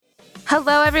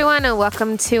Hello, everyone, and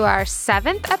welcome to our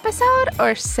 7th episode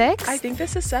or 6th? I think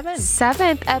this is 7.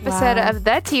 7th episode of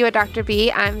The Tea with Dr.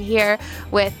 B. I'm here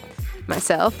with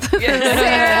myself,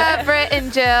 Sarah, Britt,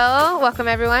 and Jill. Welcome,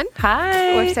 everyone.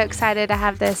 Hi. We're so excited to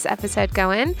have this episode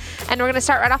going. And we're going to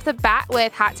start right off the bat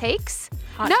with hot takes.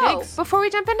 Takes? Before we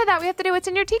jump into that, we have to do what's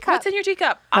in your teacup. What's in your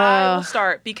teacup? I will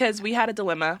start because we had a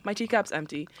dilemma. My teacup's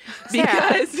empty.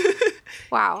 Because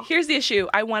Wow. Here's the issue.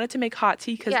 I wanted to make hot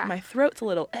tea because my throat's a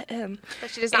little But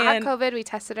she does not have COVID. We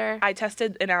tested her. I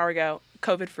tested an hour ago,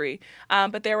 COVID-free.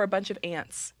 But there were a bunch of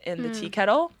ants in the tea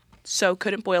kettle, so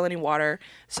couldn't boil any water.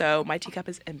 So my teacup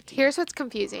is empty. Here's what's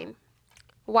confusing.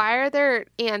 Why are there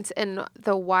ants in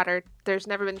the water? There's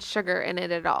never been sugar in it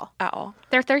at all. At all.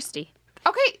 They're thirsty.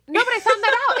 Okay, no, but I found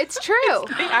that out. It's true.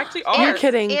 They actually are. You're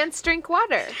kidding. Ants drink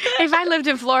water. If I lived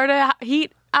in Florida,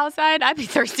 heat outside, I'd be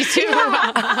thirsty too.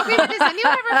 Okay, but does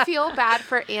anyone ever feel bad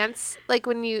for ants? Like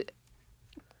when you...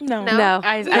 No.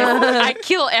 I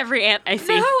kill every ant I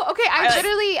see. No, okay, I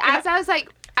literally,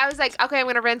 I was like, okay, I'm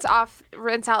going to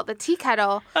rinse out the tea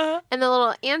kettle. And the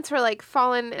little ants were like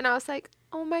falling, and I was like,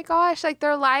 oh my gosh, like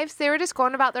their lives, they were just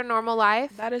going about their normal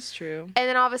life. That is true. And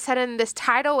then all of a sudden, this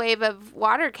tidal wave of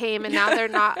water came, and now they're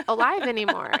not alive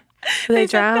anymore. They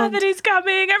drowned. That he's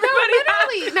coming. Everybody. No,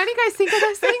 literally. None of you guys think of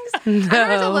those things? I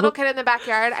remember as a little kid in the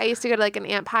backyard, I used to go to like an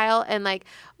ant pile and like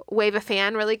wave a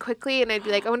fan really quickly, and I'd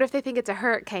be like, I wonder if they think it's a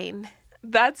hurricane.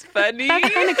 That's funny.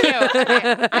 That's kind of cute.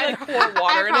 I pour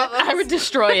water in it. I would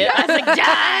destroy it. I was like, die.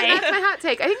 That's my hot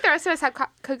take. I think the rest of us have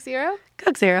Coke Zero.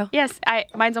 Coke Zero. Yes,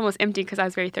 mine's almost empty because I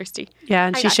was very thirsty. Yeah,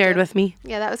 and I she got shared you. with me.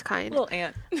 Yeah, that was kind. Little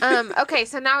ant. Okay,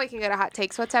 so now we can go to hot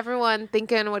takes. What's everyone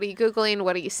thinking? What are you Googling?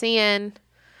 What are you seeing?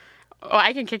 Oh,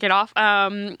 I can kick it off.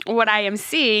 What I am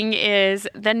seeing is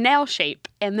the nail shape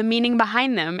and the meaning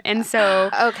behind them. And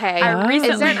so Okay. recently-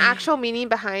 Is there an actual meaning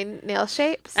behind nail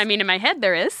shapes? I mean, in my head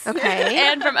there is. Okay.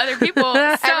 And from other people.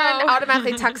 Everyone So,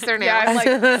 automatically tucks their nails. I'm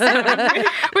like,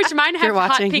 which mine have You're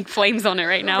hot watching. pink flames on it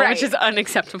right now, Right. which is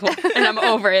unacceptable. And I'm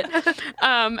over it.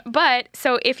 But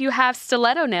so if you have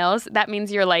stiletto nails, that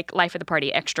means you're like life of the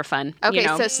party, extra fun. Okay, you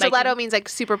know? so stiletto means like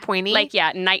super pointy. Like,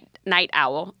 yeah, night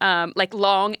owl. Like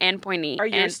long and pointy. are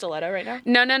you a and stiletto right now?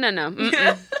 No.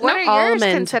 Mm-mm. what are yours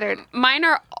almond. considered? Mine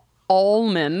are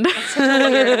almond. Such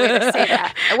a weird way to say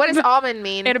that. What does almond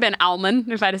mean? It would have been almond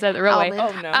if I'd have said it the real way.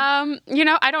 Almond. Oh,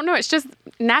 no. I don't know. It's just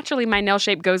naturally my nail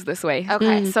shape goes this way.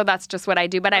 Okay. So that's just what I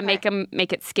do. But I make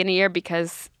it skinnier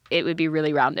because it would be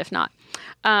really round if not.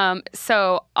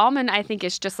 So almond, I think,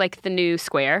 is just like the new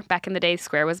square. Back in the day,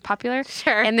 square was popular.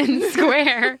 Sure. And then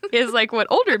square is like what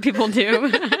older people do.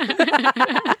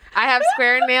 I have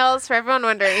square nails for everyone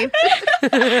wondering.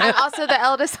 I'm also the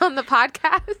eldest on the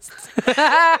podcast.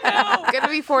 I'm going to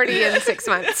be 40 in 6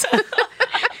 months.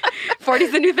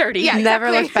 40's the new 30. Yeah, Never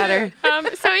exactly. looked better.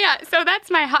 So that's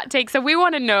my hot take. So we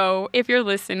want to know, if you're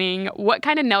listening, what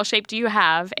kind of nail shape do you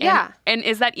have? And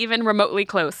is that even remotely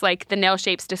close? Like the nail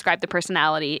shapes describe the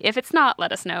personality. If it's not,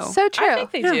 let us know. So true. I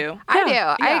think they do. I do.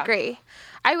 I Yeah. agree.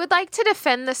 I would like to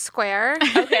defend the square.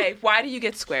 Okay, why do you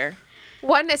get square?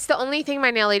 One, it's the only thing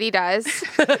my nail lady does.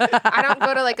 I don't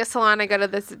go to like a salon. I go to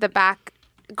the back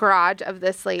garage of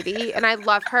this lady, and I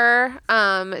love her.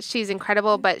 She's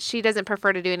incredible, but she doesn't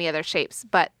prefer to do any other shapes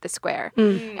but the square.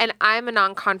 And I'm a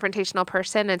non-confrontational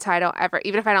person, and so I don't ever,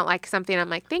 even if I don't like something, I'm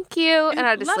like, thank you, and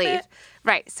I'll just Love leave. it.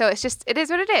 Right. So it's just, it is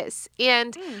what it is.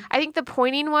 And I think the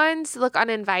pointing ones look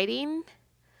uninviting.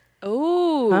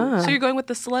 Oh, so you're going with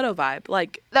the stiletto vibe,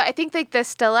 like I think like the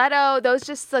stiletto, those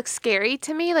just look scary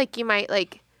to me. Like you might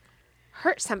like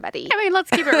hurt somebody. I mean, let's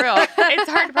keep it real. It's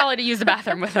hard probably to use the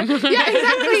bathroom with them. Yeah,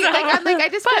 exactly. I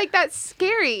just feel like that's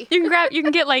scary. You can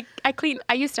get like,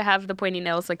 I used to have the pointy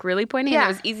nails, like really pointy, and it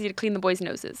was easy to clean the boys'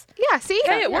 noses. Yeah, see?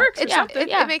 Hey, it works. It's, Yeah.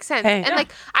 it makes sense. Hey. And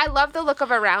like, I love the look of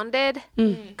a rounded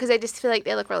because I just feel like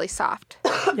they look really soft.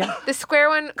 Yeah. The square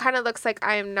one kind of looks like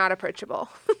I am not approachable.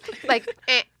 Like,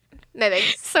 no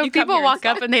thanks. So You come people here walk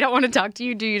and up and they don't want to talk to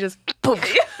you. Do you just poof?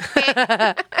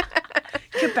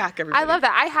 get back, everybody. I love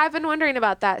that. I have been wondering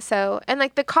about that. So, and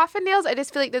like the coffin nails, I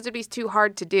just feel like those would be too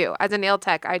hard to do. As a nail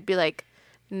tech, I'd be like,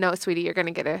 no, sweetie, you're going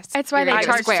to get a That's why you're they gonna get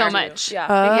a charge square. so much. Yeah.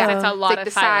 Yeah, It's a lot like of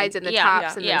the filing. sides and the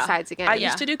tops and the sides again. I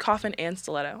used to do coffin and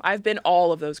stiletto. I've been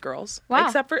all of those girls. Wow.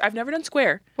 Except for I've never done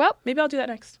square. Well, Maybe I'll do that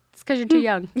next. it's because you're too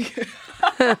young.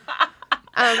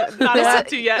 Not allowed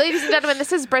to yet. Ladies and gentlemen,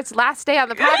 this is Britt's last day on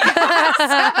the podcast.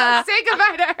 So say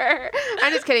goodbye to her.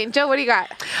 I'm just kidding. Jill, what do you got?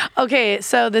 Okay,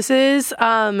 so this is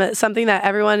something that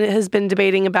everyone has been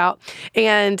debating about,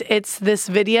 and it's this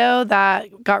video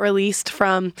that got released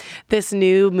from this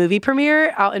new movie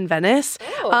premiere out in Venice.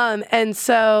 And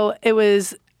so it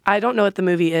was I don't know what the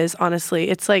movie is, honestly.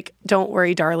 It's like Don't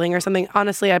Worry, Darling or something.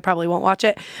 Honestly, I probably won't watch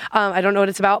it. I don't know what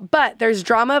it's about. But there's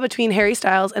drama between Harry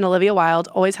Styles and Olivia Wilde.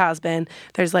 Always has been.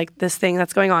 There's like this thing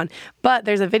that's going on. But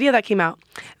there's a video that came out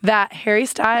that Harry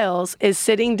Styles is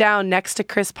sitting down next to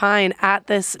Chris Pine at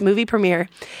this movie premiere.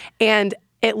 And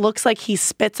it looks like he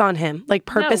spits on him, like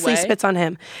purposely spits on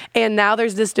him. And now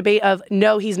there's this debate of,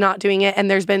 no, he's not doing it.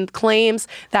 And there's been claims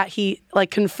that he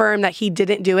like confirmed that he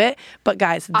didn't do it. But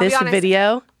guys, this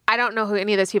video... I don't know who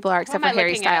any of those people are except for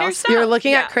Harry Styles. You're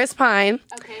looking at Chris Pine.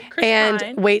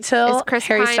 Okay. Wait till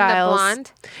Harry Styles. The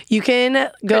blonde? You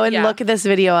can go and look at this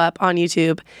video up on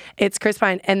YouTube. It's Chris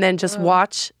Pine. And then just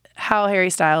watch how Harry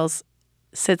Styles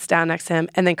sits down next to him.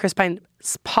 And then Chris Pine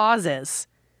pauses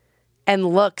and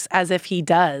looks as if he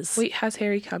does. Wait, has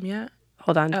Harry come yet?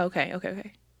 Hold on. Oh, okay.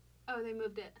 Oh, they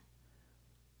moved it.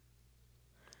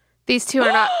 These two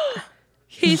are not...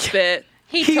 He spit.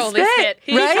 He totally spit.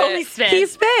 He totally spit. He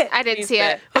spit. I didn't see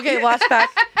it. Okay, watch back.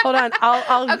 Hold on.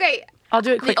 I'll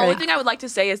do it quickly. The only thing I would like to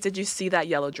say is, did you see that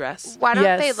yellow dress? Why don't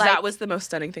they like... That was the most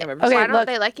stunning thing I've ever Okay, seen. Why don't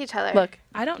they like each other? Look.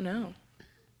 I don't know.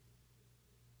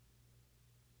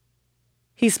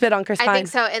 He spit on Chris Pine. I think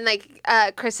so. And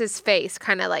like Chris's face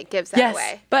kind of like gives that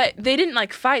away. But they didn't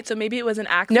like fight, so maybe it was an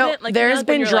accident. No, there's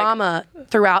been drama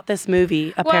throughout this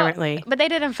movie, apparently. Well, but they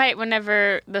didn't fight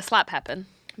whenever the slap happened.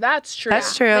 That's true.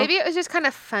 That's true. Maybe it was just kind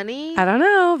of funny. I don't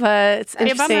know, but it's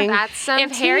interesting.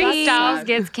 If Harry Styles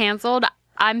gets canceled,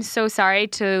 I'm so sorry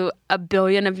to a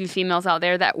billion of you females out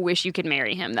there that wish you could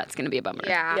marry him. That's going to be a bummer.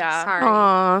 Yeah. Sorry.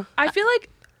 Aww. I feel like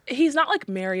he's not like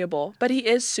marryable, but he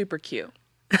is super cute.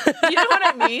 You know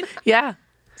what I mean? Yeah.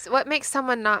 So what makes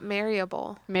someone not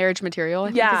marryable? Marriage material,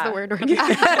 I think is the word.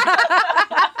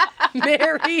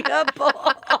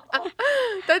 Marryable.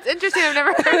 That's interesting. I've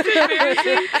never heard of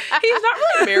it. He's not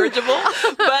really marriageable,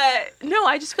 but no,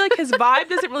 I just feel like his vibe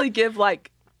doesn't really give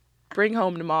like bring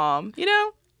home to mom, you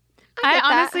know? I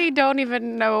honestly don't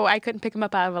even know. I couldn't pick him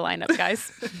up out of a lineup,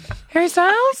 guys. Harry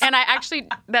Styles? And I actually,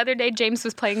 the other day, James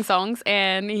was playing songs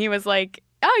and he was like,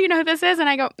 oh, you know who this is? And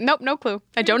I go, nope, no clue.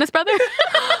 A Jonas Brother?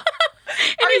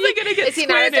 And he's like gonna get is he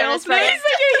not a Jonas Brother?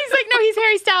 He's like, no, he's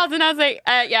Harry Styles. And I was like,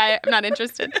 yeah, I'm not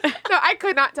interested. No, I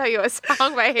could not tell you a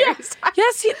song by Harry Styles.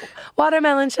 Yes,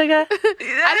 Watermelon Sugar.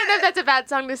 I don't know if that's a bad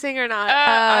song to sing or not.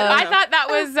 I thought that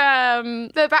was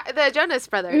the Jonas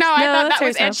Brothers. no, I No, thought that's that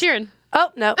was Harry Ed Sheeran. Oh,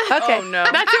 no. Okay. Oh no.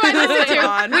 That's who I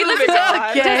listened to. We listened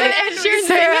to Okay. Ed Sheeran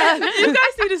Sarah. You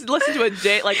guys need to listen to a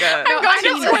date like a I'm going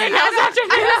to swing.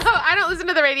 I don't listen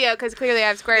to the radio because clearly I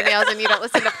have square nails and you don't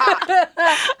listen to pop.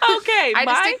 Okay, I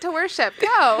just stick to worship.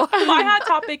 Go. my hot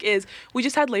topic is we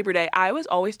just had Labor Day. I was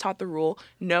always taught the rule,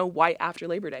 no white after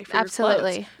Labor Day for your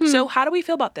Absolutely. clothes. So how do we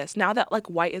feel about this now that like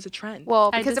white is a trend?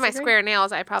 Well, because of my square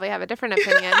nails, I probably have a different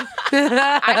opinion.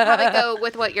 I'd probably go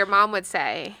with what your mom would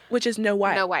say. Which is no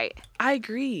white. No white. I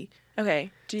agree. Okay.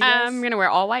 Do you guys? I'm gonna wear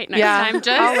all white next Yeah, time,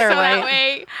 just I'll wear so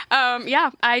white. that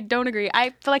way. I don't agree.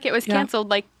 I feel like it was canceled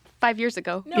like 5 years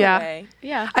ago. No Yeah. way.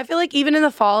 Yeah. I feel like even in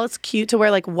the fall, it's cute to wear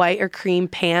like white or cream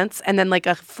pants and then like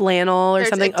a flannel or There's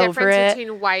something a over difference it.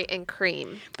 between white and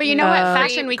cream. But you know what?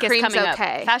 Fashion Week is Cream's coming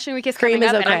okay. up. Fashion Week is Cream coming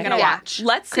is up, and okay. I'm gonna Yeah. watch.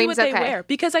 Let's see Cream's what they okay. wear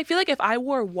because I feel like if I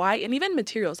wore white and even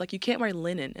materials, like you can't wear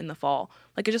linen in the fall.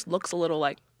 Like it just looks a little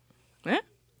like,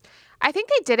 I think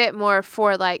they did it more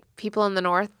for like people in the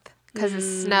north because of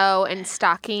snow and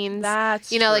stockings.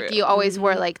 That's like true. you always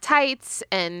wore like tights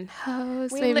and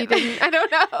hose. Maybe li- didn't. I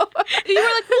don't know. You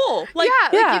were like wool. Like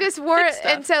Like you just wore thick it,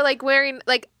 and so like wearing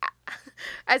like.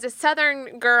 As a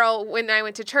Southern girl, when I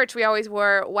went to church, we always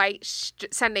wore white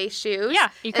Sunday shoes. Yeah,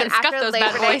 you couldn't And scuff after those Labor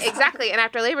bad Day, boys. exactly. And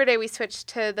after Labor Day, we switched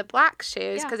to the black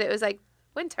shoes Yeah. because it was like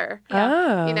winter.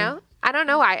 Oh. You know, I don't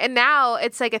know why. And now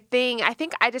it's like a thing. I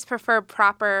think I just prefer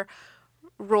proper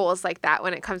rules like that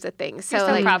when it comes to things. So You're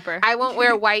so like, proper. I won't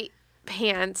wear white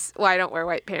pants. Well, I don't wear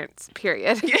white pants,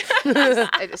 period.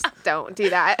 I just don't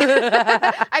do that.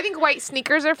 I think white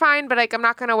sneakers are fine, but like I'm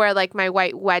not gonna wear like my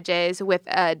white wedges with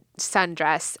a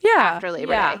sundress after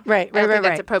Labor Yeah. Day. Right, I don't think right.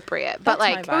 that's appropriate. But That's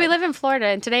my like vibe. But we live in Florida,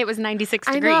 and today it was 96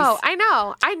 degrees. I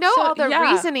know So, all the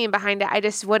yeah. reasoning behind it. I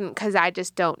just wouldn't because I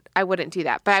just don't. I wouldn't do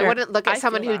that. But Sure. I wouldn't look at I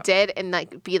someone feel who that. did and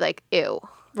like be like, ew,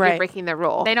 Right. you're breaking the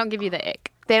rule. They don't give you the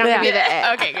ick. They don't Yeah. give you the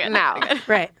ick. Okay, good. No,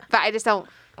 Right. but I just don't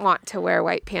want to wear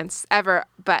white pants ever.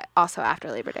 But also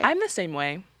after Labor Day. I'm the same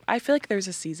way. I feel like there's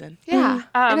a season. Yeah,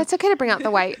 and it's okay to bring out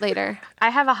the white later. I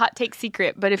have a hot take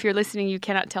secret, but if you're listening, you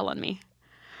cannot tell on me.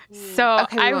 So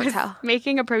Okay, we I won't was tell.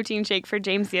 making a protein shake for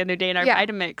James the other day in our Yeah.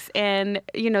 Vitamix, and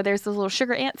there's those little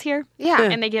sugar ants here. Yeah.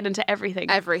 And they get into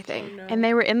everything. Everything. And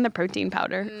they were in the protein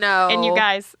powder. No. And you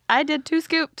guys, I did 2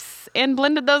 scoops and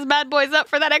blended those bad boys up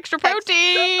for that extra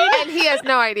protein. And he has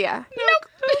no idea.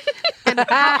 And But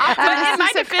in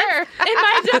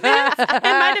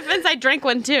my defense, I drank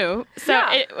one too, so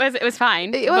it was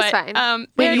fine. It was fine.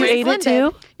 Wait, you ate it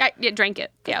too? I drank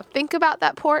it. Yeah. Think about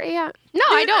that poor ant. No,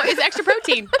 I don't. It's extra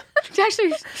protein. It's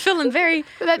actually feeling very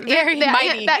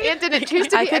mighty. That ant didn't choose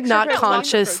to be I could not extra protein.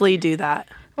 consciously do that.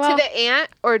 To the ant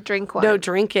or drink one? No,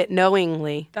 drink it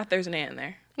knowingly. Thought there's an ant in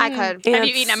there. I could. Have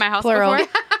you eaten at my house plural.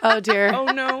 before? Oh, dear. Oh,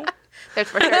 no. There's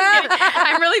for sure.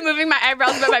 I'm really moving my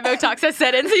eyebrows, but my Botox has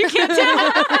set in, so you can't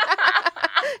tell.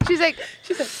 She's like,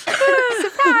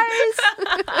 surprise.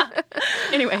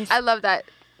 Anyways. I love that.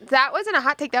 That wasn't a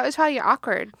hot take. That was probably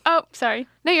awkward. Oh, sorry.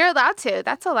 No, you're allowed to.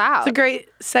 That's allowed. It's a great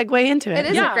segue into it. It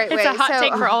is a great way. It's a hot So,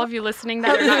 take for all of you listening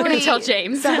that are not going to tell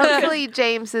James. So hopefully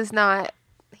James is not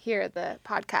hear the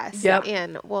podcast Yep.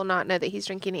 and will not know that he's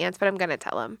drinking ants, but I'm going to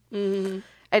tell him. Mm-hmm.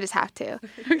 I just have to.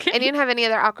 Okay. And you don't have any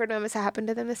other awkward moments that happened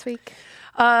to them this week?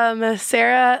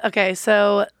 Sarah, okay,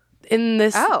 so in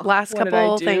this last What did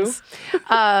couple I do? things,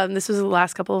 this was the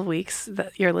last couple of weeks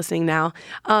that you're listening now,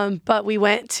 but we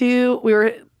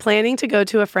were planning to go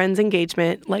to a friend's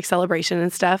engagement, like celebration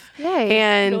and stuff. Yay.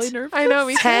 And Really nervous. I know,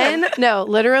 me too.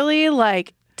 literally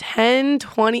like 10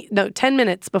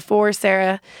 minutes before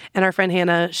Sarah and our friend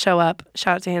Hannah show up,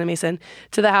 shout out to Hannah Mason,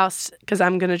 to the house because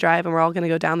I'm going to drive and we're all going to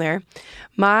go down there.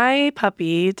 My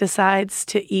puppy decides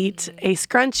to eat a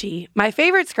scrunchie, my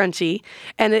favorite scrunchie,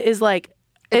 and it is like,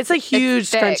 it's a huge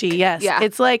thick. scrunchie, yes. Yeah.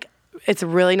 It's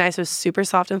really nice. It was super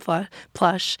soft and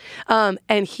plush.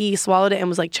 And he swallowed it and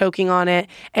was like choking on it,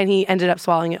 and he ended up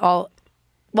swallowing it all.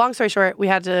 Long story short, we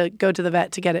had to go to the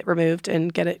vet to get it removed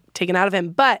and get it taken out of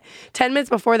him. But 10 minutes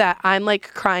before that, I'm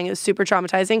like crying. It was super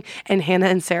traumatizing. And Hannah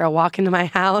and Sarah walk into my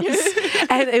house.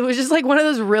 And it was just like one of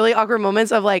those really awkward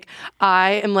moments of like,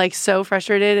 I am like so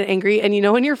frustrated and angry. And you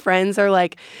know when your friends are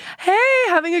like, hey,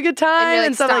 having a good time. you're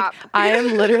like, so "Stop." like, I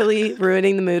am literally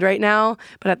ruining the mood right now.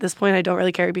 But at this point, I don't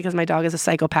really care because my dog is a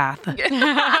psychopath. And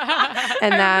I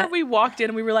remember we walked in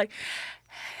and we were like,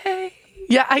 hey.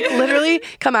 Yeah, I literally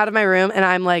come out of my room and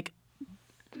I'm like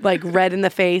red in the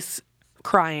face,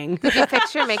 crying. Did you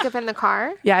fix your makeup in the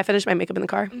car? Yeah, I finished my makeup in the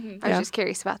car. I was just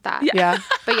curious about that. Yeah.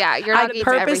 But yeah, your dog eats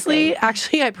everything.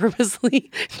 I purposely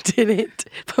didn't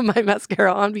put my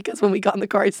mascara on because when we got in the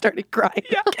car, I started crying.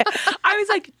 Yeah. I was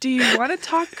like, do you want to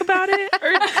talk about it?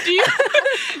 Or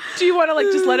do you want to like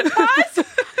just let it pass?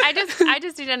 I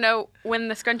just need to know when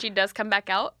the scrunchie does come back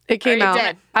out. It came Or it out.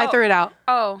 did. I threw it out.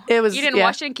 Oh. It was- You didn't yeah.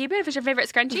 wash it and keep it if it's your favorite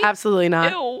scrunchie? Absolutely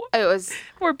not. Ew. It was,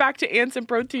 We're back to ants and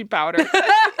protein powder.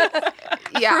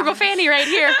 yeah. Frugal Fanny right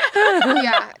here.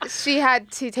 Yeah. She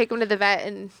had to take him to the vet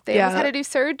and they almost had to do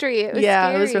surgery. It was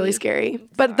scary. It was really scary.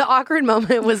 But the awkward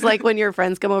moment was like when your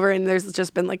friends come over and there's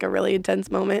just been like a really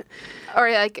intense moment. Or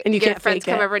like, And you your can't friends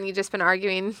fake come it. over and you've just been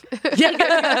arguing.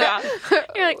 Yeah.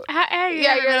 You're like, hey,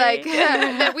 Yeah, you're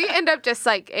like, we end up just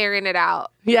like airing it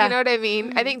out. Yeah. You know what I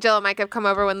mean? I think Jill and Mike have come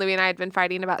over when Louie and I had been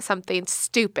fighting about something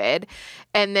stupid.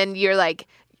 And then you're like,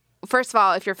 first of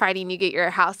all, if you're fighting, you get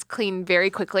your house cleaned very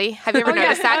quickly. Have you ever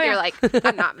noticed that? Oh, yeah. You're like,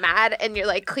 I'm not mad. And you're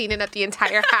like cleaning up the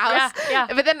entire house. Yeah.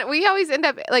 But then we always end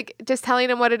up like just telling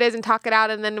them what it is and talk it out.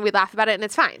 And then we laugh about it and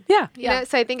it's fine. Yeah. You know?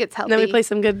 So I think it's healthy. And then we play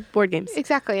some good board games.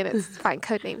 Exactly. And it's fine.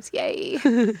 Code names. Yay. I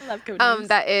love code names.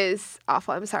 That is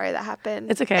awful. I'm sorry that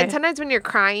happened. It's okay. And sometimes when you're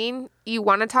crying, you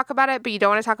want to talk about it, but you don't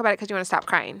want to talk about it because you want to stop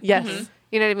crying. Yes.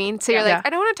 You know what I mean? So you're like, Yeah. I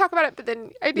don't want to talk about it, but then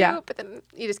I do, Yeah. but then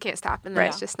you just can't stop. And then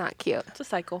it's just not cute. It's a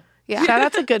cycle. Yeah. Shout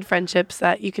out to good friendships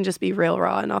that you can just be real,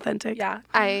 raw, and authentic. Yeah.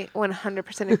 I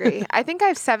 100% agree. I think I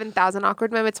have 7,000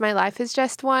 awkward moments. My life is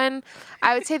just one.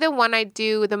 I would say the one I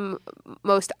do the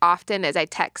most often is I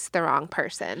text the wrong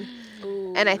person.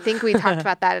 Ooh. And I think we talked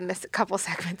about that in a couple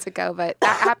segments ago, but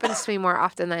that happens to me more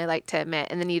often than I like to admit.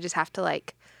 And then you just have to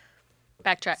like,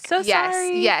 Backtrack. So yes,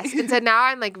 sorry. yes. And so now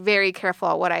I'm like very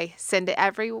careful what I send to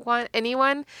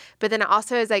anyone. But then it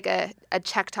also is like a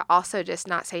check to also just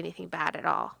not say anything bad at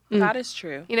all. That is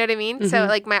true. You know what I mean? So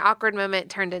like my awkward moment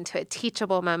turned into a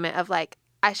teachable moment of like,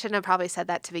 I shouldn't have probably said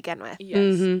that to begin with.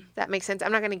 Yes. That makes sense.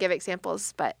 I'm not going to give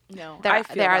examples, but No. they I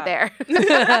feel are that.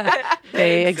 there.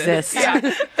 They exist.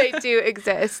 Yeah. They do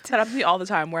exist. That happens to me all the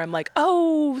time where I'm like,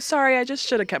 oh, sorry, I just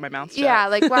should have kept my mouth shut. Yeah,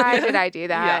 like why did I do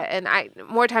that? Yeah. And I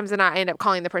more times than not I end up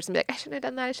calling the person and be like, I shouldn't have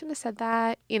done that. I shouldn't have said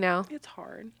that. You know, It's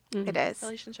hard. it is.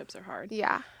 Relationships are hard.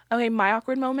 Yeah. Okay, my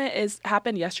awkward moment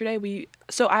happened yesterday.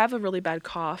 So I have a really bad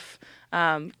cough,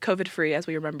 COVID free as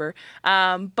we remember.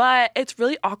 But it's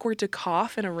really awkward to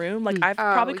cough in a room. Like I've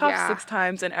probably coughed yeah. 6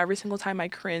 times, and every single time I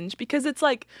cringe because it's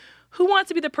like, who wants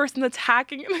to be the person that's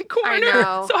hacking in the corner?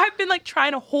 know. So I've been like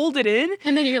trying to hold it in.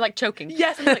 And then you're like choking.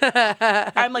 Yes,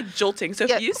 I'm like jolting. So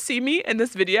if you see me in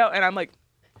this video and I'm like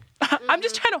I'm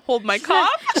just trying to hold my cough.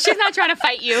 She's not trying to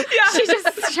fight you. Yeah. She's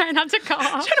just trying not to cough. I'm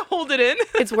trying to hold it in.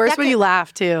 It's worse when you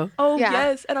laugh too. Oh, Yeah.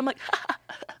 yes. And I'm like,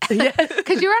 Yes.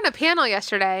 Because you were on a panel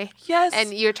yesterday. yes.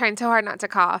 And you were trying so hard not to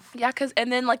cough. yeah, and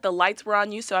then like the lights were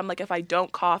on you. So I'm like, if I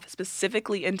don't cough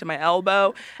specifically into my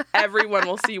elbow, everyone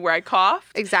will see where I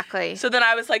coughed. Exactly. So then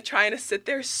I was like trying to sit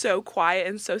there so quiet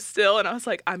and so still. And I was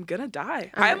like, I'm going to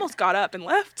die. I almost got up and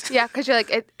left. Yeah, because you're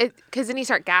like, because then you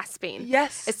start gasping.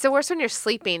 Yes. It's the worst when you're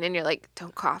sleeping and you're like,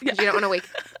 don't cough. Because you don't want to wake,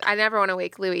 I never want to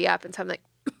wake Louie up. And so I'm like,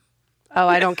 Oh,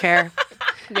 I don't care.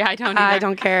 Yeah, I don't. I either.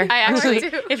 don't care. I actually,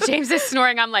 do. if James is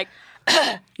snoring, I'm like,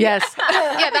 Yes.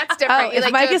 yeah, that's different. Oh, You if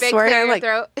like Mike do a is big swearing, clear I'm your like-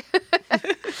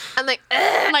 throat. I'm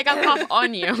like, I'll cough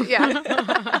on you.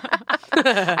 yeah.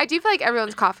 I do feel like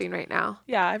everyone's coughing right now.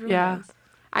 Yeah, everyone Yeah. is.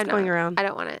 I know. going around. I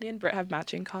don't want it. Me and Britt have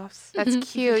matching coughs. That's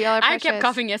cute. Y'all are I precious. kept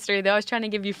coughing yesterday, though. I was trying to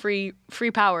give you free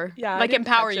power. Yeah, I like didn't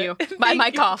empower touch you it. by my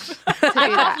Thank you. cough. To do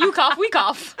that. You cough, we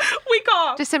cough. We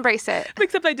cough. Just embrace it.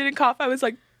 Except I didn't cough. I was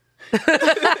like,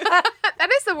 That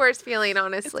is the worst feeling,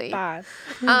 honestly. bad.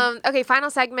 Okay, final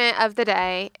segment of the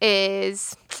day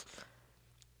is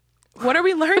What are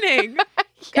we learning?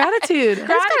 Gratitude. that's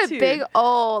got a Gratitude. big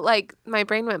old like my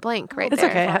brain went blank right It's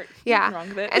there. okay. Fart. Yeah. Nothing wrong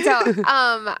with it. And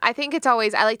so I think it's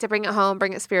always I like to bring it home,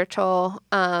 bring it spiritual,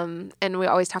 and we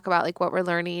always talk about like what we're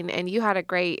learning. And you had a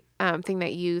great thing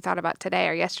that you thought about today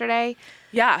or yesterday.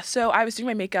 Yeah, so I was doing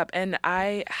my makeup and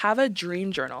I have a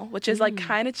dream journal, which is like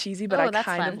kind of cheesy, but Oh, I that's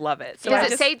kind fun. of love it. So Does I it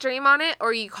just- say dream on it,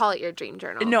 or you call it your dream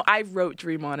journal? No, I wrote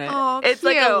dream on it. Oh, it's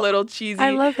like a cute. little cheesy.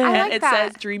 I love it. And I like it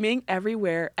that. says dreaming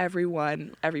everywhere,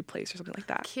 everyone, every place or something like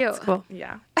that. Cute. Cool.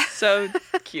 Yeah. So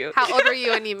cute. How old were you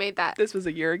when you made that? This was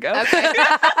a year ago. Okay.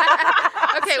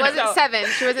 Okay, it wasn't 7.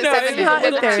 She wasn't No, 7. it's It not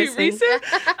a was little too embarrassing.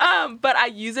 recent. But I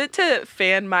use it to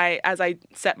fan as I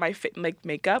set my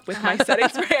makeup with my setting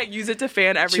spray. I use it to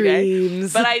fan every day.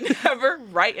 Dreams. But I never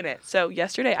write in it. So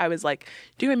yesterday I was like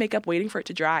doing my makeup, waiting for it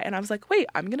to dry, and I was like, wait,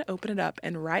 I'm gonna open it up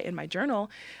and write in my journal,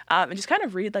 and just kind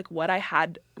of read like what I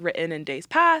had written in days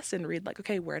past, and read like,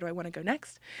 okay, where do I want to go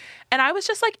next? And I was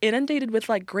just like inundated with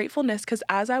like gratefulness because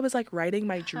as I was like writing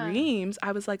my dreams,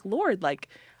 I was like, Lord, like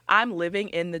I'm living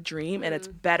in the dream and it's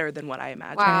better than what I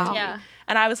imagined. Wow. Yeah.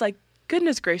 And I was like,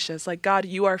 goodness gracious, like God,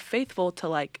 you are faithful to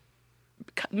like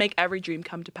make every dream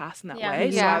come to pass in that Yeah.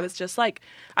 way. So Yeah. I was just like,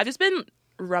 I've just been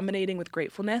ruminating with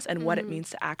gratefulness and what it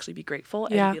means to actually be grateful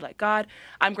and Yeah. be like, God,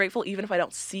 I'm grateful even if I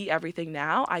don't see everything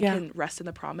now, I Yeah. can rest in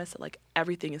the promise that like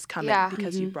everything is coming Yeah.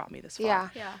 because you brought me this far. Yeah.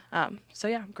 Yeah. So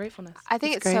yeah, gratefulness. I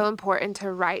think That's it's so great. important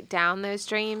to write down those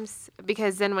dreams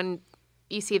because then when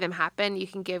you see them happen, you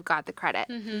can give God the credit.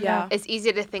 Yeah. It's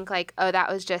easy to think like, oh,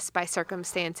 that was just by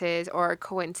circumstances or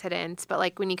coincidence. But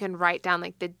like when you can write down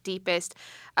like the deepest,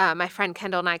 my friend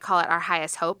Kendall and I call it our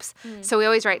highest hopes. So we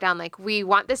always write down like, we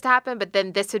want this to happen, but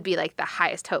then this would be like the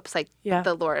highest hopes. Like Yeah.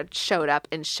 the Lord showed up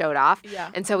and showed off.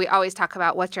 Yeah. And so we always talk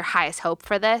about what's your highest hope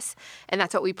for this. And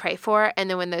that's what we pray for. And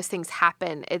then when those things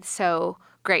happen, it's so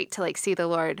great to like see the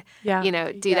Lord, Yeah. you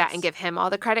know, do that Yes. and give him all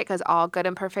the credit because all good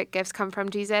and perfect gifts come from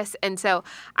Jesus. And so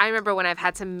I remember when I've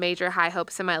had some major high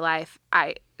hopes in my life,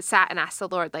 I sat and asked the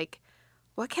Lord, like,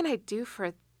 what can I do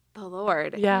for the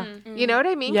Lord? Yeah. You know what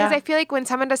I mean? Because Yeah. I feel like when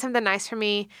someone does something nice for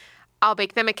me, I'll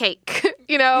bake them a cake,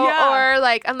 you know, Yeah. or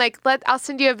like, I'm like, I'll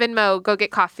send you a Venmo, go get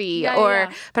coffee. Yeah, or,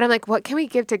 yeah. but I'm like, what can we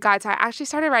give to God? So I actually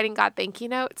started writing God thank you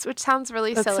notes, which sounds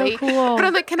really That's so silly. cool. But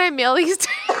I'm like, can I mail these to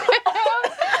him?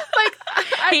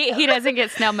 Like, He doesn't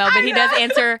get snail mail, but he does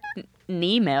answer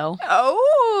Nemo.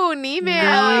 oh, Nemo. Email.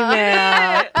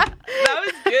 That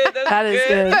was good. That is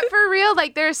good. But for real,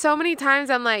 like there's so many times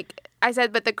I'm like, I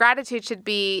said, but the gratitude should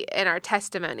be in our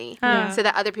testimony so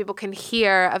that other people can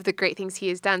hear of the great things he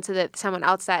has done so that someone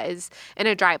else that is in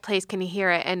a dry place can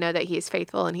hear it and know that he is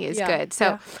faithful and he is Yeah. good.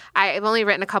 So I've only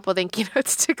written a couple thank you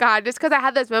notes to God just because I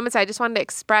had those moments I just wanted to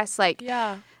express like,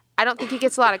 Yeah. I don't think he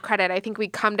gets a lot of credit. I think we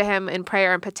come to him in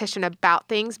prayer and petition about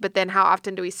things, but then how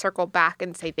often do we circle back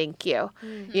and say thank you?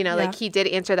 You know, like he did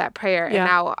answer that prayer. And Yeah.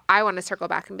 now I want to circle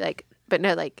back and be like, but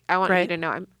no, like I want you Right. to know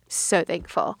I'm so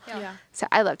thankful. Yeah. So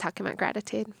I love talking about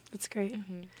gratitude. That's great.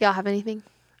 Y'all have anything?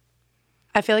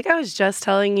 I feel like I was just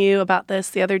telling you about this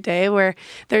the other day where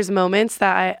there's moments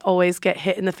that I always get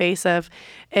hit in the face of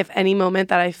if any moment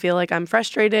that I feel like I'm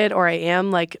frustrated or I am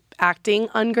like acting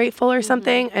ungrateful or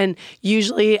something. And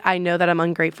usually I know that I'm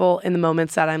ungrateful in the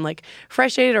moments that I'm like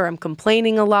frustrated or I'm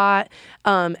complaining a lot.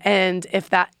 And if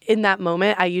that in that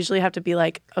moment, I usually have to be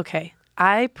like, okay,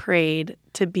 I prayed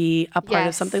to be a part of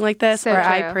Yes. something like this, So or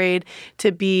I true. prayed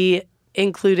to be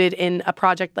included in a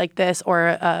project like this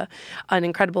or an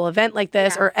incredible event like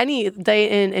this or any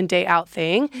day in and day out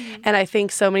thing. And I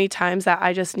think so many times that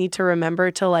I just need to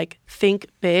remember to like think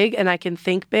big, and I can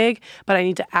think big, but I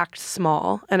need to act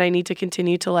small, and I need to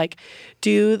continue to like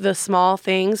do the small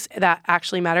things that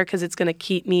actually matter, because it's going to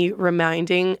keep me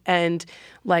reminding and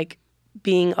like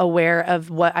being aware of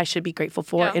what I should be grateful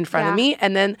for in front of me.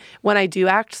 And then when I do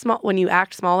act small, when you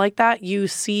act small like that, you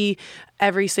see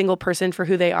every single person for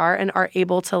who they are and are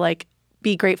able to like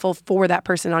be grateful for that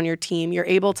person on your team. You're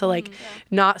able to like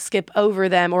not skip over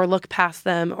them or look past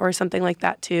them or something like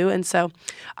that too. And so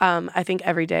I think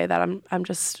every day that I'm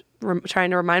just trying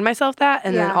to remind myself that,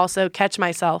 and then also catch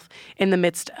myself in the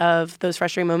midst of those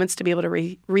frustrating moments to be able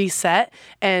to reset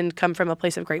and come from a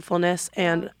place of gratefulness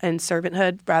and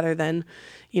servanthood rather than,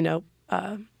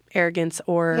 arrogance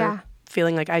or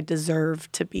feeling like I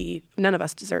deserve to be. None of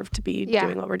us deserve to be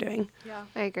doing what we're doing. Yeah,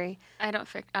 I agree. I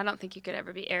don't think you could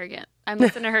ever be arrogant. I'm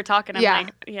listening to her talk, and I'm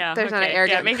like, there's not an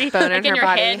arrogant maybe bone like in her your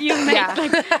body. head you may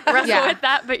like wrestle with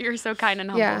that, but you're so kind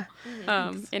and humble.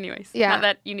 Yeah. Anyways, not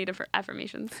that you need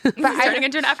affirmations. But turning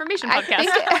into an affirmation podcast.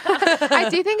 I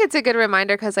do think it's a good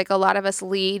reminder, because like a lot of us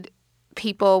lead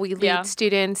people, we lead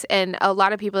students, and a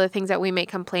lot of people, the things that we may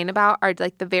complain about are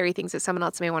like the very things that someone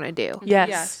else may want to do.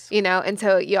 Yes. And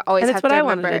so you always have to remember. And it's what I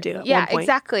wanted to do at one point.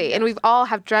 Exactly. And we've all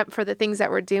have dreamt for the things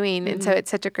that we're doing, and so it's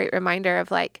such a great reminder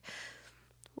of like,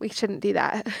 we shouldn't do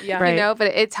that. Yeah. Right.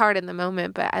 But it's hard in the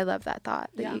moment, but I love that thought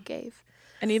that you gave.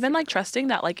 And even like trusting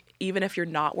that like even if you're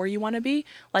not where you want to be,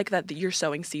 like that you're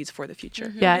sowing seeds for the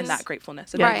future. Yes. And that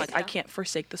gratefulness. And like I can't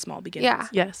forsake the small beginnings.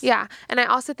 Yeah. Yes. Yeah. And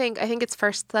I think it's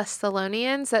 1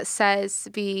 Thessalonians that says,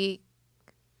 be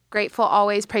grateful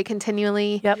always, pray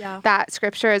continually. Yep. Yeah. That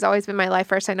scripture has always been my life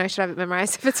verse. I know I should have it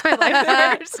memorized if it's my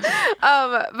life verse.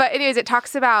 But anyways, it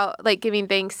talks about like giving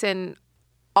thanks and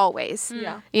always.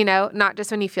 Yeah. Not just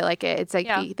when you feel like it. It's like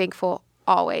be thankful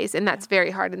always, and that's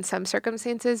very hard in some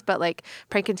circumstances, but like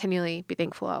pray continually, be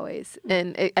thankful always.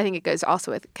 And I think it goes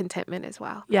also with contentment as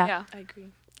well. Yeah. I agree.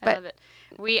 I love it.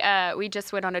 We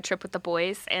just went on a trip with the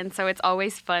boys, and so it's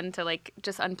always fun to like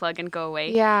just unplug and go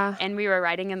away. Yeah. And we were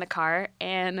riding in the car,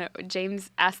 and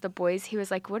James asked the boys, he was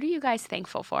like, "What are you guys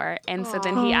thankful for?" And so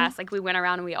then he asked, like we went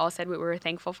around and we all said what we were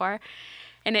thankful for.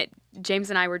 And James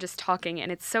and I were just talking,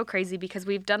 and it's so crazy because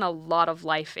we've done a lot of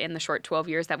life in the short 12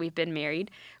 years that we've been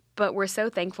married. But we're so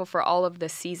thankful for all of the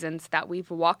seasons that we've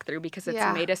walked through, because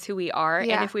it's made us who we are.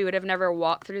 Yeah. And if we would have never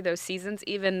walked through those seasons,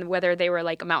 even whether they were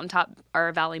like a mountaintop or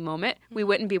a valley moment, we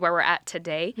wouldn't be where we're at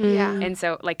today. Yeah. And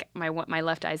so like my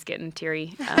left eye's getting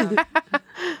teary.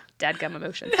 Dadgum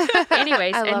emotions.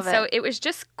 Anyways, and so it was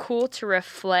just cool to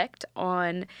reflect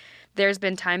on. There's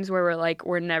been times where we're like,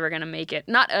 we're never going to make it.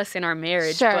 Not us in our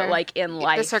marriage, but like in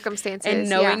life. The circumstances. And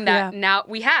knowing that now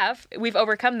we've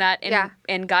overcome that,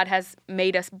 and God has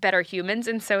made us better humans.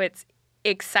 And so it's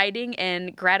exciting,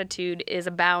 and gratitude is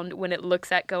abound when it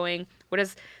looks at going, what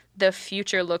does the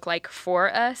future look like for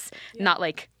us? Not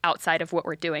like outside of what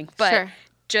we're doing, but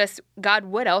just, God,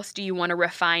 what else do you want to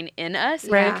refine in us?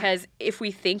 Right. Because if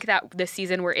we think that the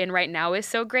season we're in right now is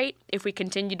so great, if we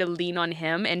continue to lean on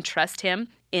Him and trust Him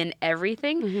in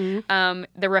everything,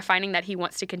 the refining that He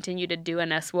wants to continue to do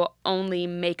in us will only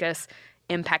make us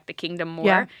impact the kingdom more.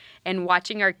 Yeah. And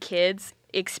watching our kids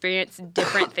experience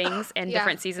different things and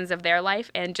different seasons of their life,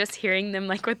 and just hearing them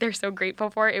like what they're so grateful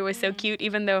for, it was so cute.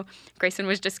 Even though Grayson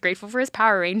was just grateful for his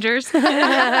Power Rangers,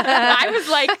 I was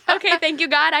like, okay, thank you,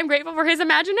 God, I'm grateful for his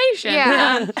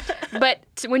imagination. But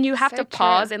when you have to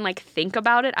pause and like think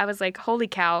about it, I was like, holy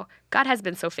cow, God has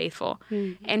been so faithful,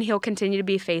 and He'll continue to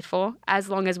be faithful as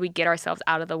long as we get ourselves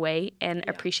out of the way and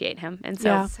appreciate Him. And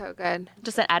so so good.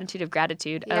 just that attitude of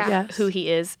gratitude of who He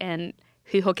is and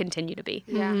who He'll continue to be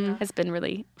has been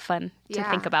really fun to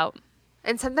think about.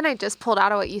 And something I just pulled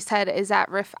out of what you said is that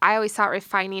I always thought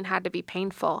refining had to be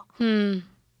painful.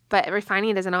 But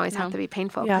refining doesn't always have to be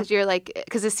painful, because you're like,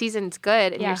 because the season's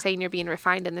good, and you're saying you're being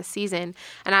refined in the season.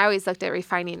 And I always looked at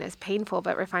refining as painful,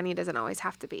 but refining doesn't always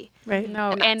have to be. Right.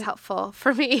 No, And that's helpful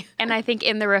for me. And I think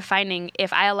in the refining,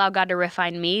 if I allow God to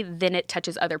refine me, then it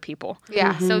touches other people.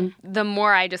 Yeah. So the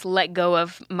more I just let go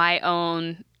of my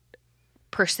own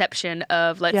perception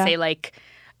of, let's say, like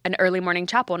an early morning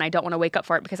chapel, and I don't want to wake up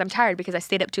for it because I'm tired because I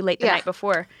stayed up too late the night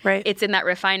before. Right. It's in that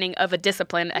refining of a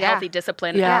discipline, a healthy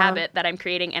discipline, a habit that I'm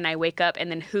creating, and I wake up,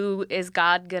 and then who is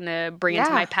God going to bring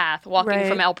into my path walking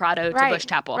from El Prado to Bush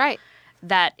Chapel? Right.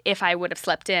 That if I would have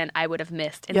slept in, I would have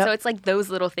missed. And so it's like those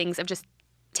little things of just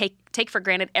take for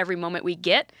granted every moment we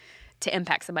get to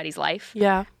impact somebody's life.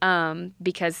 Yeah.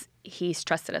 Because He's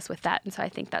trusted us with that. And so I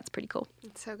think that's pretty cool.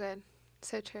 It's so good.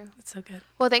 So true. It's so good.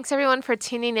 Well, thanks everyone for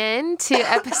tuning in to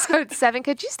episode 7.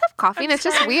 Could you stop coughing? It's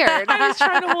just weird. I was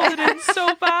trying to hold it in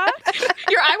so bad.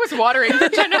 Your eye was watering.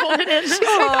 Trying to hold it in.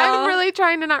 I'm really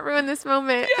trying to not ruin this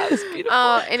moment. Yes, beautiful.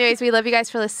 Anyways, we love you guys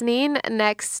for listening.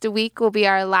 Next week will be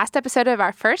our last episode of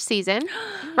our first season.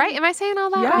 Right? Am I saying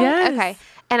all that right? Yes. Okay.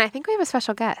 And I think we have a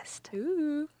special guest.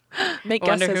 Ooh. Make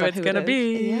Wonder guesses who on it's who gonna it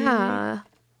is. be. Yeah.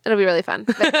 It'll be really fun.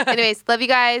 But anyways, love you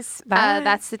guys. Bye.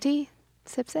 That's the tea.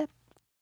 Sip, sip.